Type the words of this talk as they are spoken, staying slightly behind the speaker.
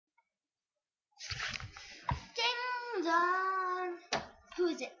I'm done. Who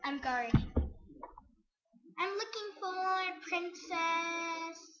is it? I'm guard. I'm looking for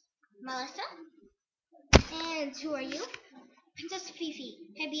Princess Melissa. And who are you? Princess Fifi,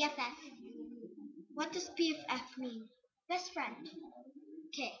 her BFF. What does BFF mean? Best friend.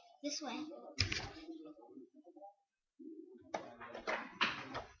 Okay, this way.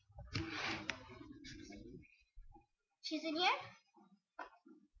 She's in here?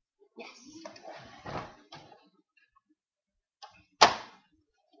 Yes.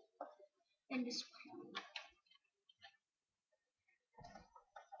 And this way.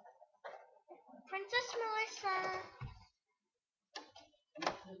 Princess Melissa.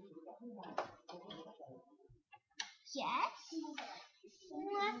 Yes?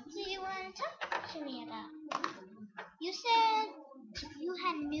 What do you want to talk to me about? You said you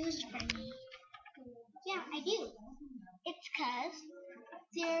had news for me. Yeah, I do. It's 'cause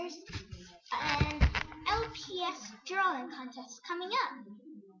there's an LPS drawing contest coming up.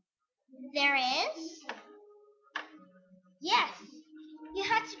 There is? Yes. You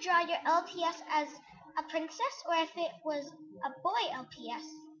had to draw your LPS as a princess, or if it was a boy LPS,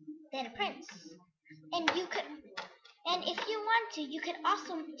 then a prince. And if you want to, you could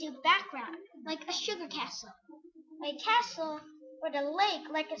also do background, like a sugar castle, or a castle, or the lake,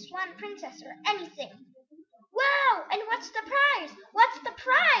 like a swan princess, or anything. Wow! And what's the prize? What's the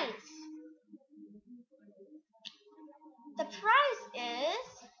prize? The prize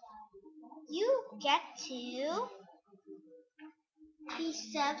is you get to be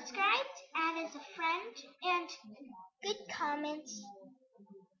subscribed, add as a friend, and good comments.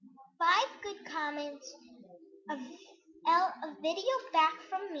 5 good comments, a video back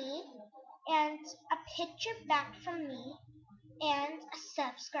from me, and a picture back from me, and a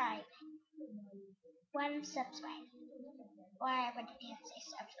subscribe. 1 subscribe. Or I would say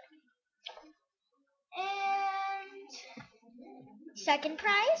subscribe. And second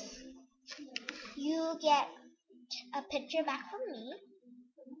prize, you get a picture back from me.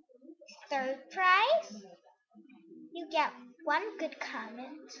 Third prize, you get 1 good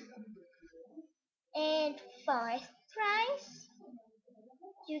comment. And fourth prize,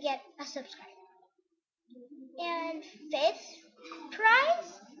 you get a subscribe. And fifth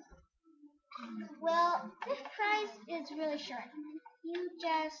prize, well, fifth prize is really short. You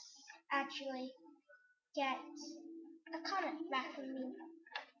just actually get a comment back from me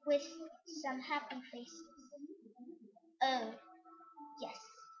with some happy faces. Oh, yes.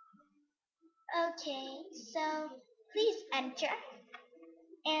 Okay, so please enter,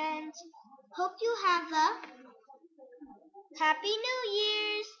 and hope you have a Happy New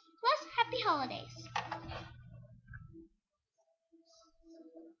Year's plus Happy Holidays.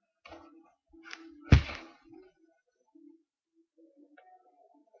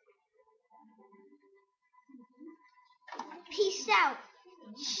 Peace out.